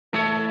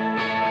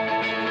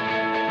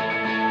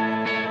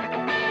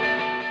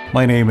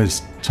My name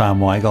is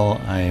Tom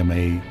Weigel. I am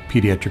a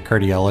pediatric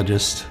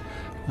cardiologist.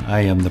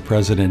 I am the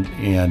president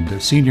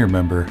and senior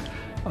member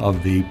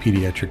of the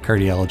pediatric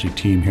cardiology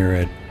team here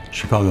at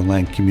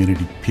Chicagoland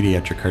Community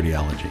Pediatric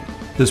Cardiology.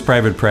 This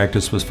private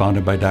practice was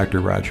founded by Dr.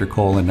 Roger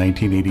Cole in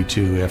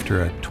 1982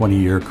 after a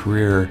 20-year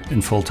career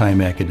in full-time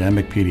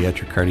academic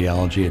pediatric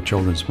cardiology at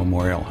Children's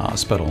Memorial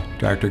Hospital.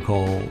 Dr.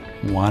 Cole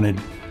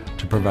wanted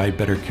to provide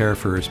better care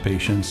for his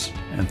patients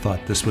and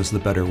thought this was the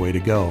better way to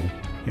go.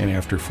 And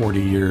after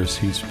 40 years,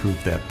 he's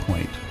proved that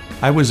point.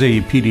 I was a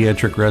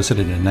pediatric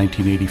resident in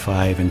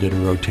 1985 and did a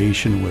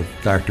rotation with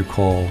Dr.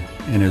 Cole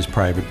in his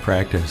private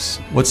practice.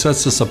 What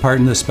sets us apart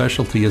in this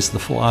specialty is the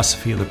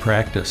philosophy of the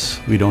practice.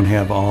 We don't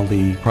have all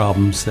the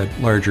problems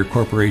that larger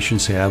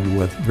corporations have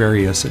with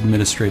various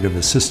administrative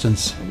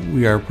assistants.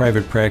 We are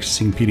private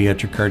practicing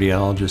pediatric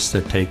cardiologists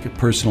that take a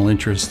personal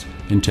interest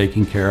in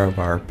taking care of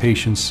our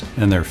patients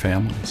and their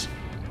families.